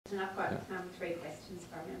and I've got 3 questions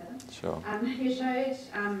if I remember them. Sure. You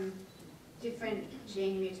showed different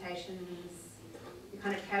gene mutations. You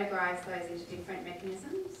kind of categorised those into different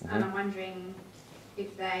mechanisms, and I'm wondering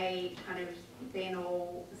if they kind of then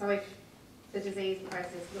all, so if the disease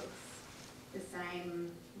process looks the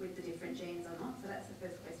same with the different genes or not. So that's the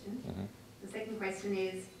first question. The second question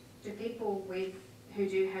is, do people who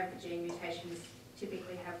do have the gene mutations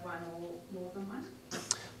typically have one or more than one?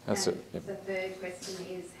 That's and it. Yep. The third question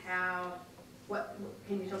is what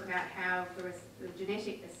can you talk about how the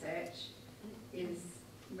genetic research is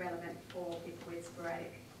relevant for people with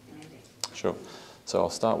sporadic MND? Sure. So I'll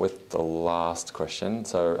start with the last question.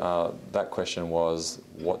 So that question was,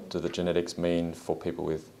 what do the genetics mean for people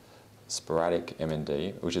with sporadic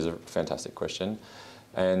MND, which is a fantastic question.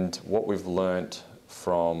 And what we've learnt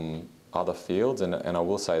from other fields, and I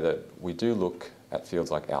will say that we do look at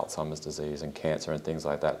fields like Alzheimer's disease and cancer and things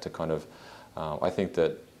like that to kind of, I think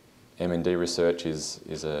that MND research is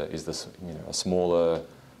this, a smaller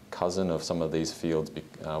cousin of some of these fields.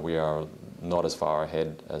 We are not as far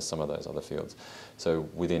ahead as some of those other fields. So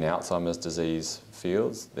within Alzheimer's disease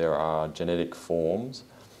fields, there are genetic forms,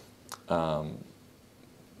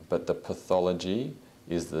 but the pathology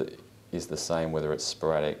is the same whether it's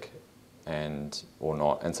sporadic or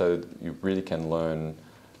not. And so you really can learn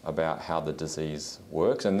about how the disease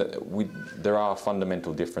works. And there are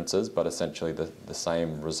fundamental differences, but essentially the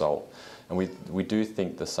same result. And we do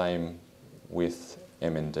think the same with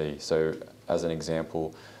MND. So as an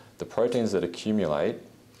example, the proteins that accumulate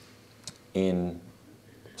in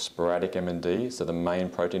sporadic MND, so the main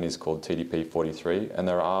protein is called TDP43, and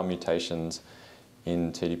there are mutations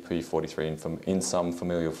in TDP43 in some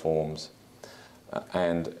familial forms.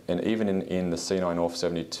 And even in the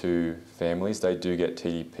C9orf72 families, they do get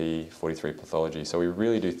TDP43 pathology. So we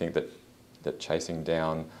really do think that chasing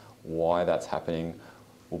down why that's happening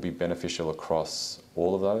will be beneficial across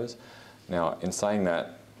all of those. Now, in saying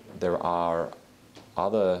that, there are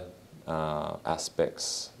other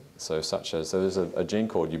aspects, so there's a gene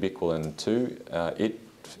called ubiquitin-2.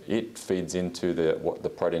 It feeds into the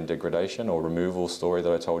protein degradation or removal story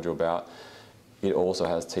that I told you about. It also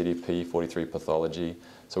has TDP43 pathology.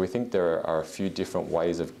 So we think there are a few different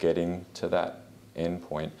ways of getting to that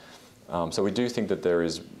endpoint. So we do think that there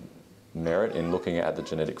is merit in looking at the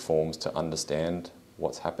genetic forms to understand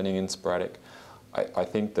what's happening in sporadic. I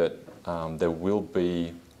think that there will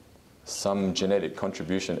be some genetic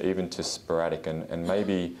contribution even to sporadic, and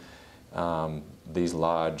maybe these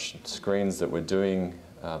large screens that we're doing,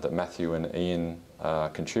 that Matthew and Ian are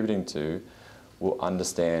contributing to, will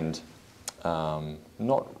understand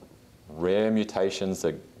not rare mutations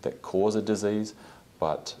that cause a disease,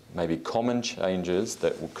 but maybe common changes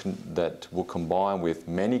that will combine with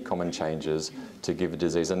many common changes to give a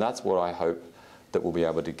disease. And that's what I hope that we'll be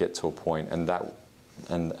able to get to a point, and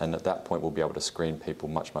at that point we'll be able to screen people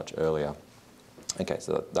much, much earlier. Okay,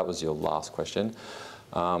 so that was your last question.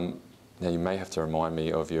 Now you may have to remind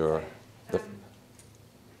me of your...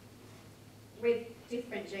 with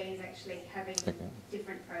different genes actually having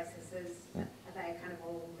different processes, are they kind of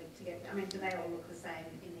all linked together? I mean, do they all look the same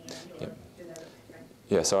in the end, or do they look different?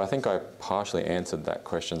 Yeah, so I think I partially answered that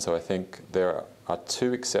question. So I think there are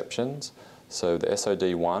 2 exceptions. So the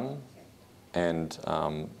SOD1 and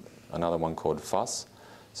another one called FUS.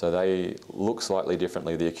 So they look slightly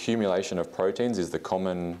differently. The accumulation of proteins is the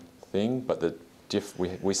common thing, but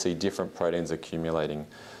we see different proteins accumulating.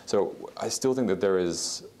 So I still think that there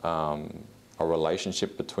is a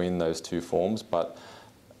relationship between those 2 forms, but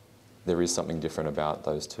there is something different about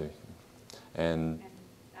those 2. And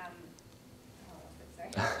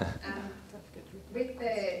with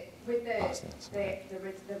the data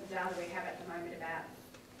we have at the moment about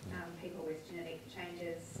people with genetic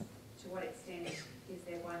changes, to what extent is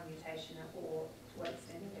there one mutation, or to what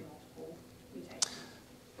extent are there multiple mutations?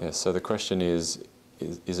 Yeah, so the question is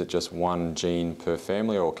it just one gene per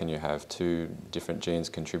family, or can you have 2 different genes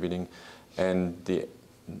contributing? And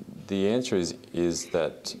the answer is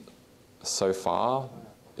that so far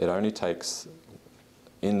it only takes,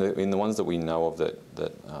 in the ones that we know of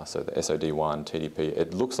so the SOD1, TDP,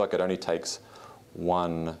 it looks like it only takes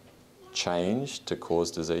one change to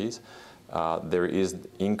cause disease. There is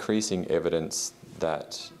increasing evidence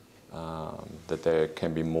that there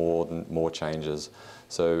can be more changes.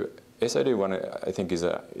 So SOD1, I think,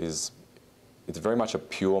 it's very much a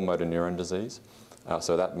pure motor neuron disease.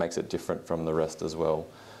 So that makes it different from the rest as well.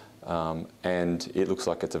 And it looks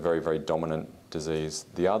like it's a very, very dominant disease.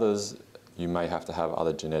 The others, you may have to have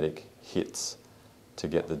other genetic hits to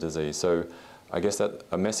get the disease. So I guess that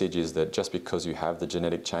a message is that just because you have the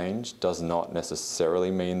genetic change does not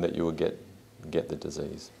necessarily mean that you will get get the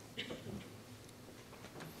disease.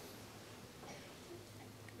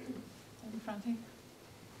 In front here.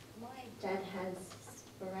 My dad has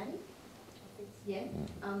sporadic. Yeah.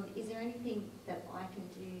 Is there anything that I can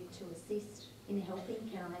do to assist in helping?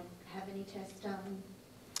 Can I have any tests done?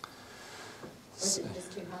 Or is it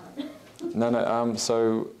just too hard? No.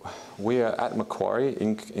 So we are at Macquarie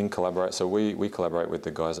in collaborate. So we collaborate with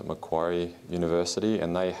the guys at Macquarie University,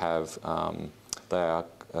 and they have they are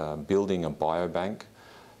building a biobank,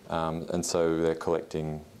 and so they're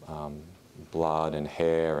collecting blood and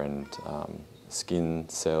hair and skin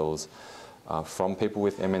cells from people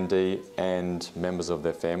with MND and members of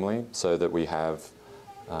their family, so that we have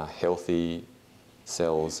healthy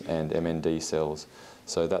cells and MND cells.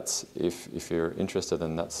 So that's, if you're interested,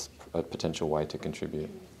 then that's a potential way to contribute.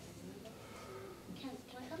 Can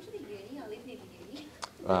I come to the uni? I live near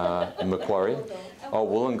the uni. Macquarie? Oh,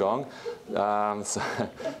 Wollongong.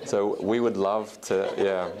 So we would love to,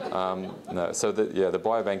 no. So the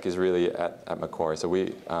biobank is really at Macquarie. So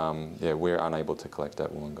we're unable to collect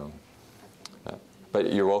at Wollongong.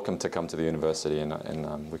 But you're welcome to come to the university,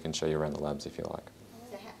 and we can show you around the labs if you like.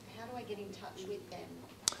 So how do I get in touch with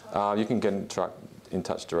them? You can get in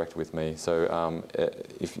touch direct with me. So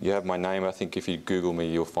if you have my name, I think if you Google me,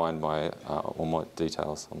 you'll find my all my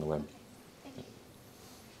details on the web.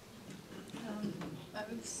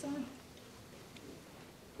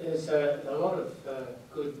 There's a lot of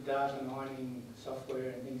good data mining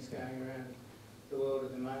software and things going around the world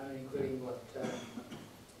at the moment, including what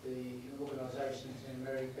the organisations in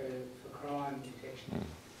America for crime detection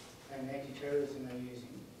and anti-terrorism are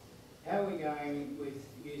using. How are we going with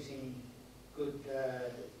using good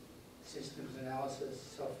systems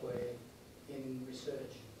analysis software in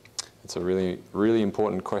research? It's a really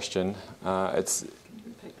important question.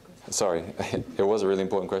 Sorry, it was a really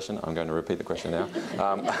important question. I'm going to repeat the question now.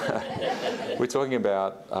 We're talking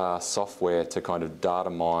about software to kind of data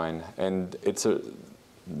mine, and it's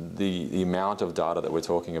the amount of data that we're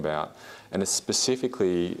talking about. And it's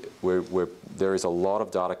specifically, there is a lot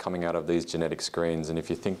of data coming out of these genetic screens, and if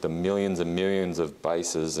you think the millions and millions of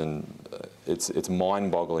bases, and it's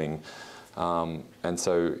mind-boggling. And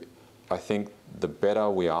so I think the better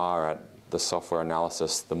we are at the software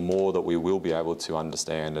analysis, the more that we will be able to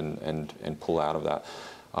understand and pull out of that.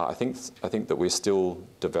 I think that we're still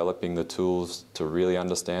developing the tools to really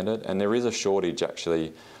understand it, and there is a shortage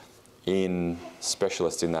actually in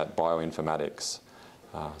specialists in that bioinformatics.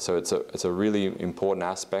 So it's a really important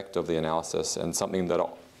aspect of the analysis, and something that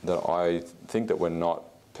I think that we're not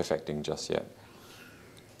perfecting just yet.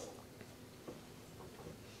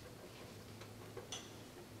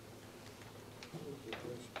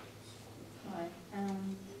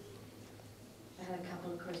 I had a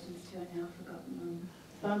couple of questions too, and now I've forgotten them.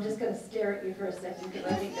 But I'm just going to stare at you for a second,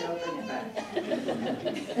 because I think that'll bring it back.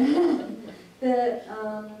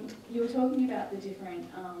 You were talking about the different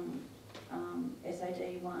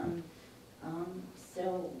SOD1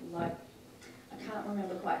 cell, like, I can't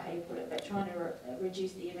remember quite how you put it, but trying to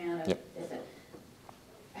reduce the amount of Yep.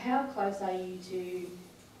 How close are you to,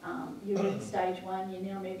 you're in stage 1, you're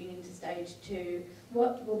now moving into stage 2.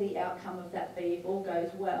 What will the outcome of that be if all goes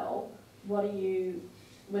well? What are you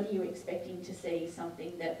expecting to see,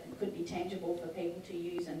 something that could be tangible for people to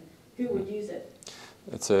use, and who would use it?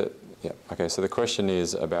 Okay, so the question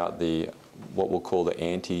is about what we'll call the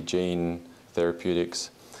anti-gene therapeutics.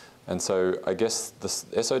 And so I guess the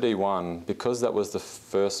SOD1, because that was the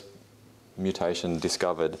first mutation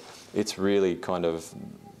discovered, it's really kind of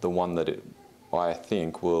the one that I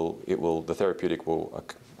think the therapeutic will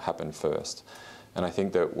happen first. And I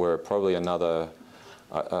think that we're probably another,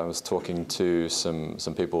 I was talking to some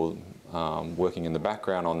people working in the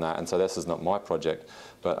background on that, and so this is not my project,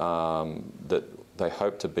 but that they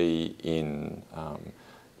hope to be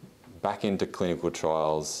back into clinical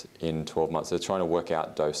trials in 12 months. They're trying to work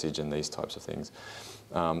out dosage and these types of things.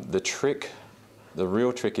 The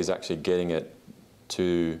real trick is actually getting it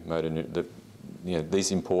to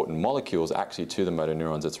these important molecules actually to the motor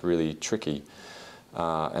neurons. It's really tricky.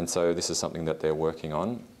 And so this is something that they're working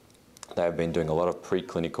on. They've been doing a lot of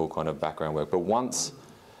preclinical kind of background work. But once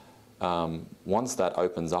that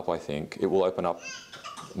opens up, I think, it will open up,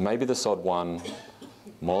 maybe the SOD1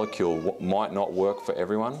 molecule might not work for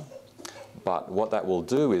everyone, but what that will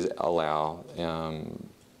do is allow,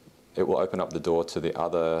 it will open up the door to the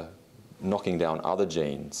other, knocking down other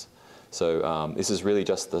genes. So this is really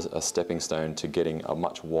just a stepping stone to getting a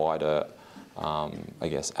much wider, I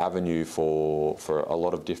guess, avenue for a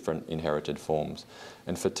lot of different inherited forms.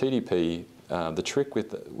 And for TDP, the trick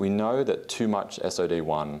we know that too much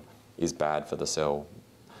SOD1 is bad for the cell,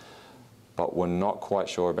 but we're not quite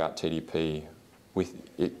sure about TDP.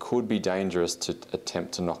 it could be dangerous to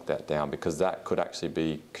attempt to knock that down, because that could actually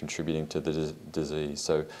be contributing to the disease.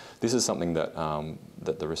 So this is something that,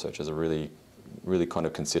 that the researchers are really kind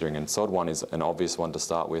of considering, and SOD1 is an obvious one to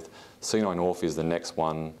start with. C9orf is the next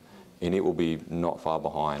one, and it will be not far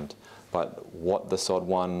behind. But what the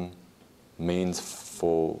SOD1 means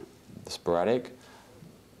for the sporadic,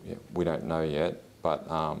 yeah, we don't know yet, but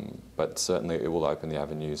certainly it will open the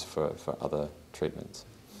avenues for other treatments.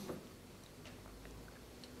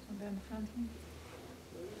 Down the front here.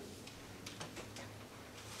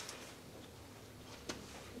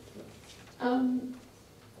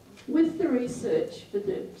 With the research for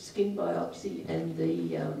the skin biopsy and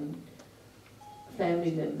the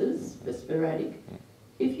family members for sporadic,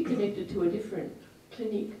 if you're connected to a different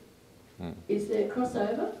clinic, is there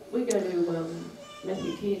crossover? We go to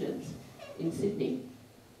Matthew Kiernan's in Sydney,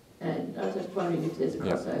 and I was just wondering if there's a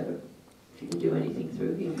crossover, if you can do anything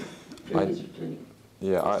through him, through his clinic.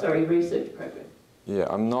 Yeah, research program. Yeah,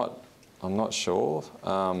 I'm not sure.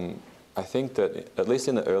 I think that at least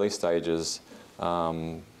in the early stages,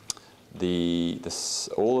 all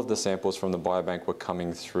of the samples from the biobank were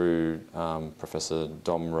coming through Professor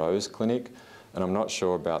Dom Rowe's clinic, and I'm not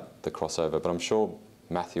sure about the crossover, but I'm sure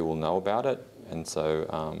Matthew will know about it, and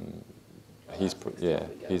so he's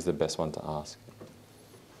the best one to ask.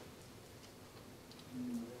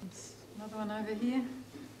 Another one over here.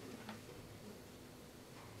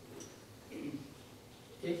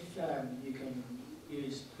 If you can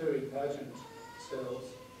use pluripotent cells,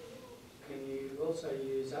 can you also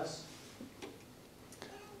use us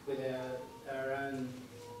with our own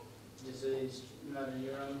diseased motor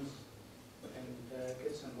neurons and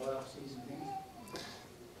get some biopsies and things?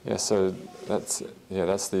 Yeah, so that's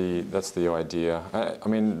the idea. I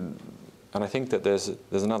mean, and I think that there's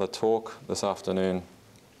another talk this afternoon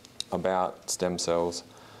about stem cells.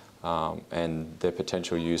 And their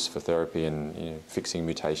potential use for therapy and fixing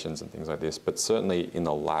mutations and things like this. But certainly in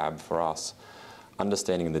the lab for us,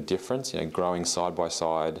 understanding the difference, growing side by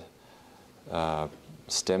side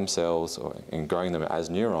stem cells and growing them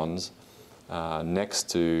as neurons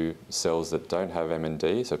next to cells that don't have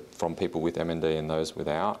MND, so from people with MND and those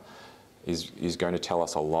without, is going to tell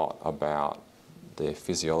us a lot about the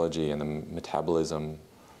physiology and the metabolism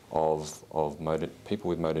of people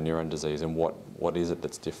with motor neuron disease, and what is it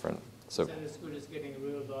that's different. So, is that as good as getting a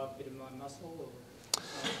real live bit of my muscle? Or?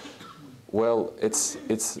 Well, it's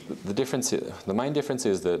the difference. The main difference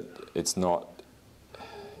is that it's not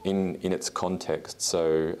in its context.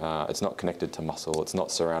 So it's not connected to muscle. It's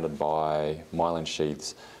not surrounded by myelin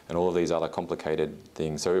sheaths and all of these other complicated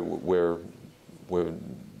things. So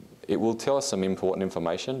it will tell us some important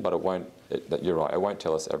information, but it won't. You're right. It won't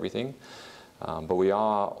tell us everything. But we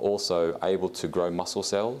are also able to grow muscle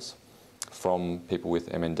cells from people with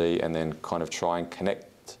MND and then kind of try and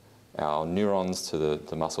connect our neurons to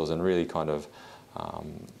the muscles and really kind of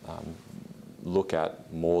look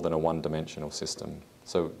at more than a one-dimensional system.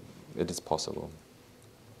 So it is possible.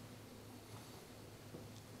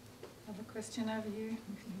 Another question over here.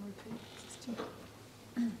 Can you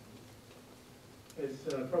repeat?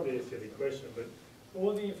 It's probably a silly question, but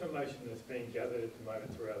all the information that's being gathered at the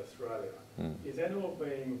moment throughout Australia, is that all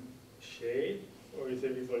being shared, or is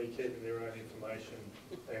everybody keeping their own information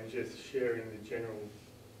and just sharing the general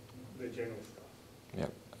stuff? Yeah.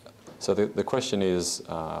 So the question is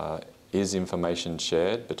information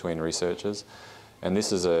shared between researchers? And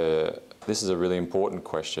this is a really important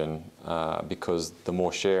question because the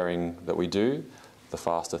more sharing that we do, the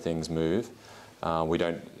faster things move.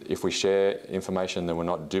 If we share information, then we're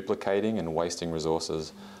not duplicating and wasting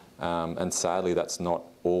resources. And sadly, that's not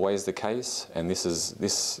always the case. And this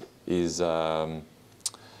is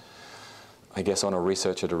I guess, on a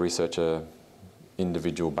researcher-to-researcher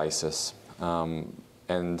individual basis.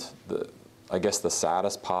 And I guess the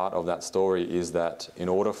saddest part of that story is that in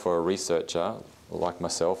order for a researcher like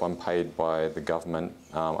myself, I'm paid by the government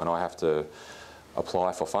and I have to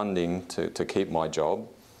apply for funding to keep my job.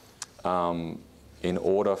 In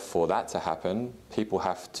order for that to happen, people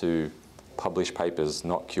have to publish papers,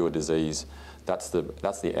 not cure disease. That's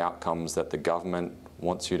the outcomes that the government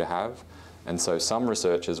wants you to have. And so some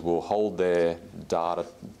researchers will hold their data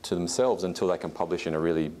to themselves until they can publish in a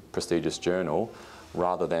really prestigious journal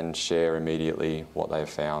rather than share immediately what they've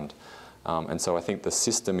found. And so I think the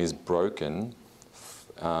system is broken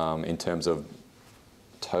in terms of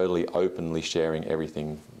totally openly sharing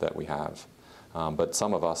everything that we have. But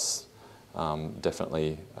some of us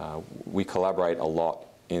definitely, we collaborate a lot.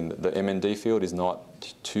 In the MND field is not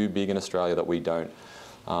too big in Australia that we don't.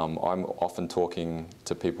 I'm often talking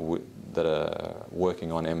to people that are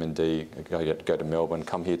working on MND, go to Melbourne,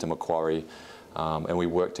 come here to Macquarie, and we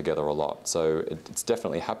work together a lot. So it's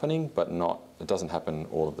definitely happening, but it doesn't happen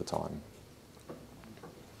all of the time.